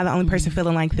that? Am I the only person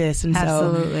feeling like this? And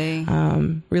absolutely.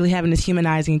 So really having this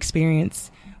humanizing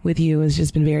experience with you has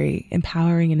just been very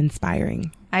empowering and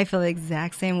inspiring. I feel the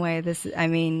exact same way.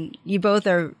 You both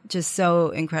are just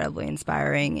so incredibly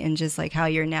inspiring and just like how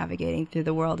you're navigating through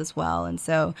the world as well. And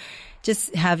so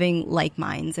just having like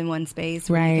minds in one space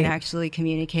where you can actually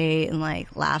communicate and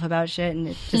like laugh about shit. And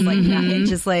it's just like, it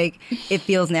just like, it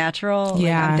feels natural.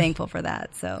 Yeah. Like, I'm thankful for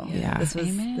that. So this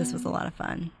was a lot of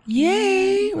fun.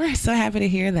 Yay. We're so happy to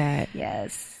hear that.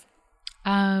 Yes.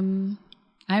 I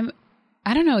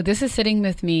don't know. This is sitting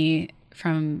with me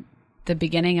from the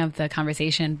beginning of the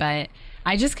conversation, but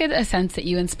I just get a sense that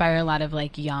you inspire a lot of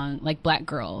like young, like Black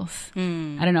girls. I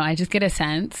don't know. I just get a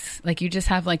sense like you just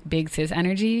have like big sis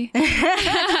energy.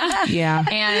 Yeah.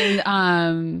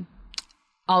 And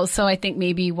also I think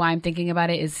maybe why I'm thinking about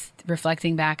it is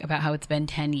reflecting back about how it's been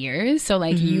 10 years. So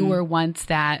like you were once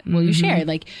that, you shared,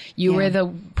 like you were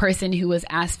the person who was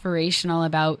aspirational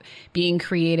about being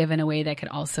creative in a way that could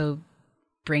also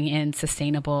bring in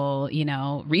sustainable, you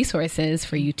know, resources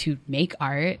for you to make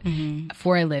art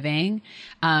for a living.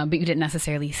 But you didn't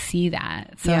necessarily see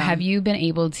that. So have you been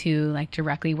able to like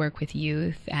directly work with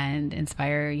youth and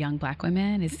inspire young Black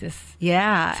women? Is this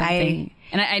something?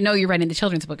 And I know you're writing the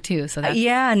children's book too. So that's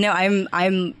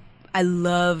I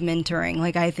love mentoring.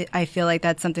 Like I feel like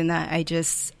that's something that I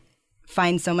just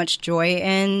find so much joy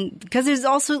in, because there's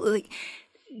also like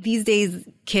these days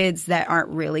kids that aren't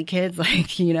really kids,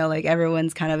 like, you know, like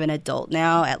everyone's kind of an adult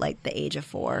now at like the age of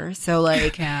 4. So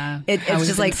like it's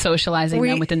just like socializing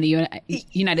them within the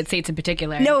United States in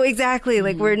particular. No, exactly.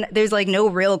 Like there's like no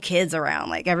real kids around.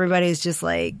 Like everybody's just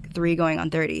like 3 going on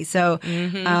 30. So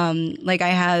like I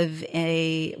have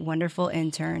a wonderful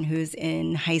intern who's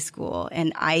in high school,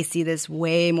 and I see this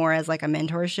way more as like a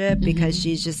mentorship because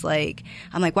she's just like,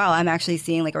 I'm like, wow, I'm actually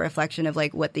seeing like a reflection of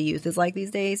like what the youth is like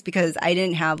these days, because I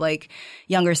didn't have like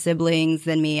younger siblings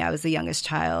than me. I was the youngest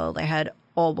child. I had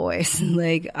all boys.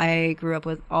 Like I grew up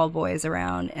with all boys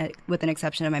around, with an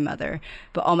exception of my mother.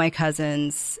 But all my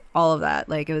cousins, all of that,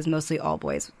 like it was mostly all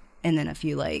boys, and then a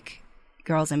few like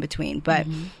girls in between. But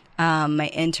my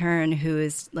intern, who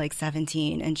is like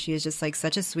 17, and she is just like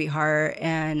such a sweetheart,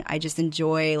 and I just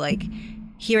enjoy like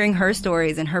hearing her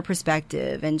stories and her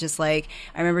perspective. And just like,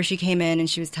 I remember she came in and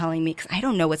she was telling me, because I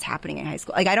don't know what's happening in high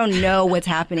school. Like I don't know what's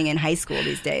happening in high school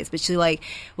these days, but she like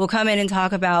will come in and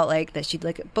talk about like that she'd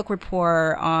like a book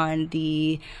report on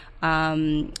the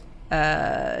Childish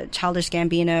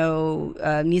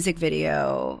Gambino music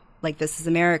video, like This Is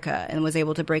America, and was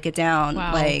able to break it down,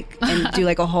 like, and do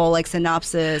like a whole like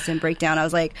synopsis and breakdown. I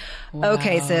was like,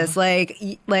 okay, sis,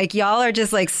 like y'all are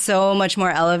just like so much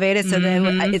more elevated. So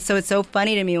then it's so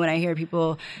funny to me when I hear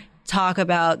people talk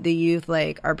about the youth,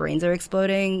 like our brains are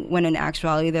exploding, when in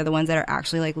actuality they're the ones that are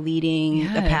actually like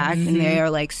leading the pack, and they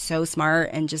are like so smart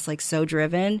and just like so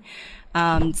driven.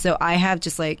 So I have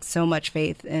just like so much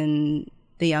faith in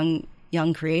the young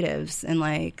creatives, and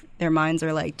like their minds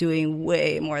are like doing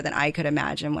way more than I could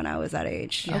imagine when I was that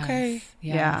age. Yes. Okay.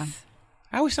 Yes. Yeah.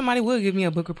 I wish somebody would give me a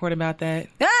book report about that.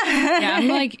 Yeah, I'm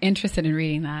like interested in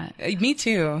reading that. Me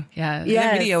too. Yeah. The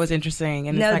video was interesting,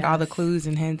 and it's like all the clues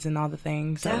and hints and all the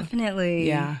things. So. Definitely.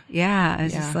 Yeah. Yeah.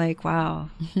 It's just like,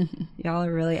 wow, y'all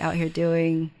are really out here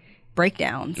doing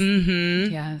breakdowns.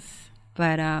 Yes.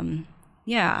 But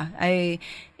yeah,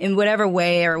 in whatever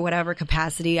way or whatever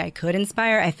capacity I could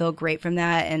inspire, I feel great from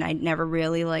that. And I never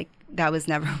really that was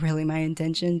never really my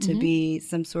intention to be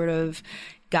some sort of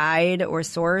guide or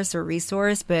source or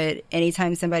resource. But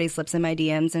anytime somebody slips in my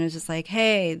DMs and is just like,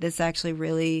 hey, this actually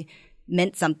really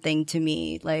meant something to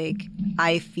me. Like,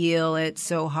 I feel it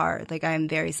so hard. Like, I'm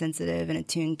very sensitive and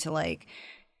attuned to like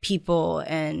people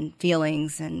and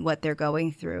feelings and what they're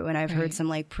going through. And I've heard some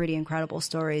like pretty incredible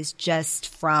stories just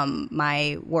from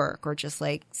my work or just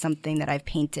like something that I've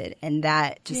painted. And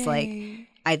that just like,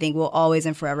 I think will always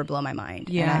and forever blow my mind.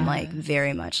 Yeah. And I'm like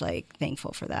very much like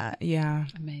thankful for that. Yeah.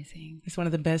 Amazing. It's one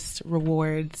of the best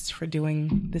rewards for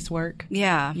doing this work.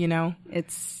 Yeah. You know,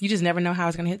 you just never know how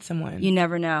it's going to hit someone. You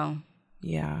never know.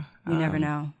 Yeah. You never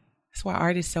know. That's why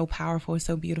art is so powerful, it's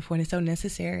so beautiful, and it's so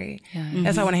necessary. Yeah.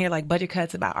 That's why when I hear like budget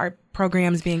cuts about art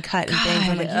programs being cut and things,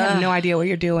 I'm like, you have no idea what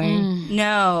you're doing.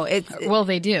 No, well,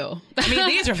 they do. I mean,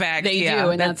 these are facts. They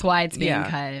do, and that's why it's being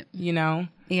cut. You know?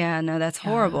 Yeah, no, that's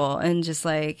horrible. And just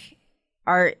like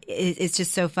art, it's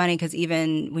just so funny because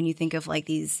even when you think of like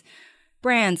these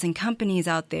brands and companies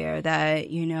out there that,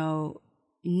 you know,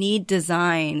 need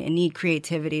design and need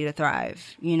creativity to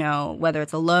thrive, you know, whether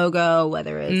it's a logo,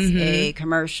 whether it's a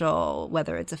commercial,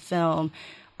 whether it's a film,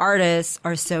 artists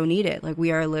are so needed. Like,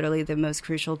 we are literally the most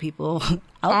crucial people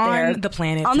out there. On the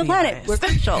planet. On the planet. We're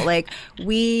crucial. Like,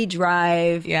 we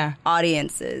drive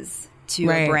audiences to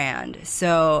a brand.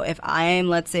 So if I'm,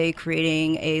 let's say,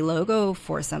 creating a logo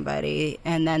for somebody,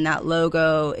 and then that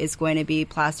logo is going to be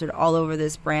plastered all over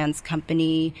this brand's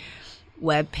company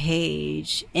web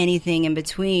page, anything in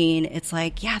between, it's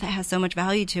like, yeah, that has so much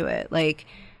value to it. Like,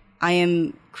 I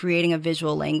am creating a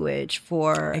visual language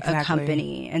for a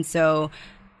company. And so,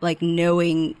 like,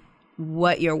 knowing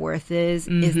what your worth is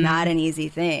not an easy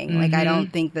thing. Like, I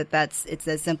don't think that it's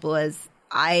as simple as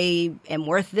I am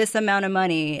worth this amount of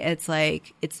money. It's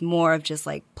like, it's more of just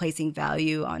like placing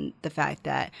value on the fact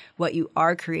that what you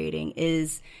are creating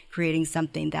is creating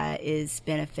something that is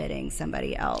benefiting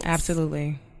somebody else.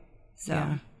 Absolutely. So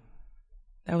yeah.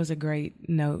 That was a great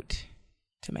note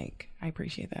to make. I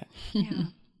appreciate that. Yeah.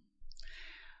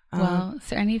 Well, is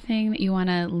there anything that you want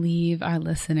to leave our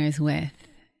listeners with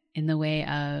in the way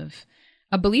of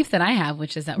a belief that I have,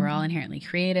 which is that we're all inherently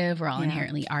creative, we're all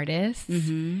inherently artists.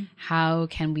 How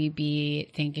can we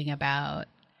be thinking about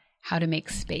how to make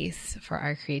space for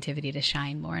our creativity to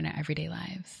shine more in our everyday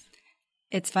lives?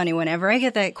 It's funny. Whenever I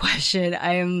get that question,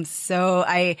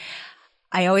 I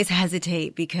always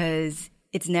hesitate because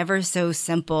it's never so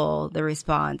simple, the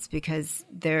response, because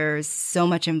there's so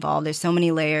much involved. There's so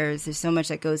many layers. There's so much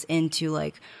that goes into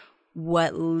like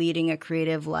what leading a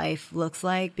creative life looks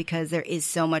like, because there is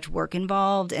so much work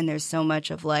involved and there's so much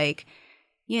of like,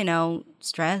 you know,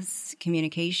 stress,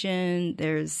 communication.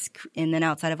 And then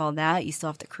outside of all that, you still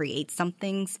have to create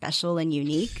something special and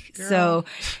unique. Girl. So,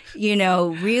 you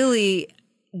know, really,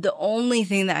 the only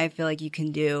thing that I feel like you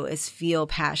can do is feel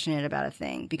passionate about a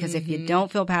thing, because if you don't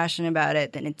feel passionate about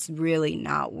it, then it's really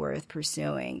not worth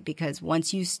pursuing, because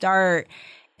once you start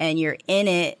and you're in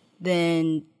it,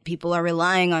 then people are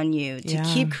relying on you to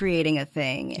keep creating a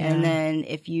thing. And then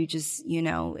if you just, you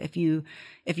know, if you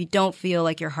don't feel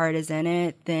like your heart is in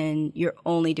it, then you're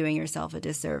only doing yourself a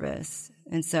disservice.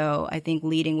 And so I think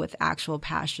leading with actual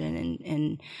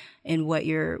passion and what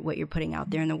you're putting out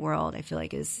there in the world, I feel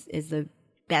like is the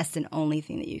best and only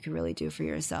thing that you could really do for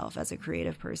yourself as a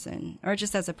creative person, or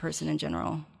just as a person in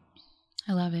general.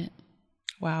 I love it.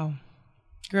 Wow.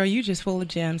 Girl, you just full of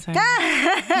gems, honey.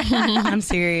 I'm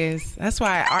serious. That's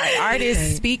why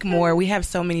artists speak more. We have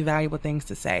so many valuable things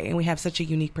to say, and we have such a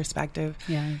unique perspective.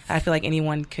 Yes. I feel like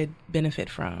anyone could benefit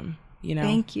from, you know?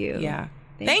 Thank you. Yeah.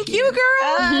 Thank you,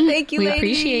 girl. Thank you, we ladies.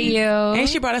 appreciate you. And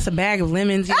she brought us a bag of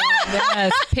lemons.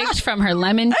 Yes, picked from her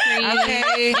lemon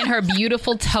tree and her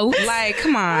beautiful tote. Like,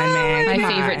 come on, man.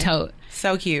 My favorite tote.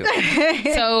 So cute.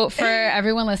 So for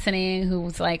everyone listening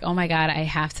who's like, oh my God, I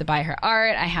have to buy her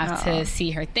art. I have to see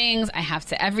her things. I have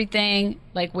to everything.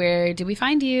 Like, where do we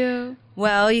find you?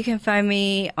 Well, you can find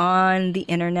me on the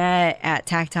internet at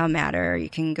Tactile Matter. You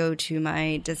can go to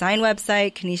my design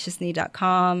website,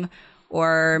 KeneshaSneed.com,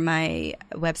 or my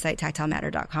website,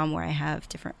 tactilematter.com, where I have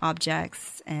different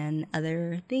objects and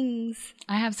other things.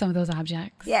 I have some of those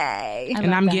objects. Yay.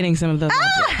 And I'm getting some of those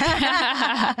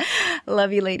objects.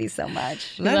 Love you ladies so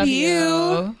much. Love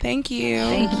you. Thank you.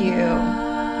 Thank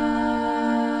you.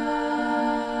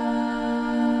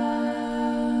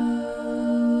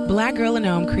 Black Girl in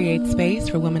Om creates space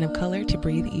for women of color to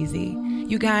breathe easy.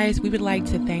 You guys, we would like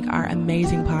to thank our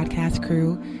amazing podcast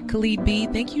crew. Khalid B,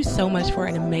 thank you so much for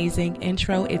an amazing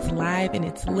intro. It's live and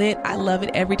it's lit. I love it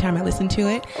every time I listen to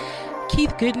it.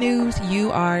 Keith Good News, you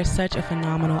are such a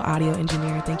phenomenal audio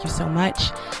engineer. Thank you so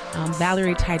much.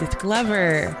 Valerie Titus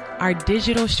Glover, our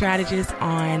digital strategist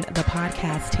on the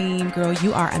podcast team. Girl,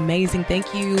 you are amazing.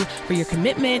 Thank you for your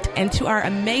commitment. And to our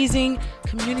amazing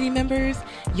community members,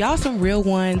 y'all some real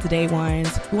ones, day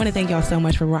ones. We want to thank y'all so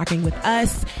much for rocking with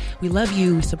us. We love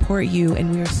you, we support you,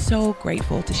 and we are so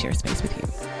grateful to share space with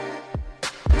you.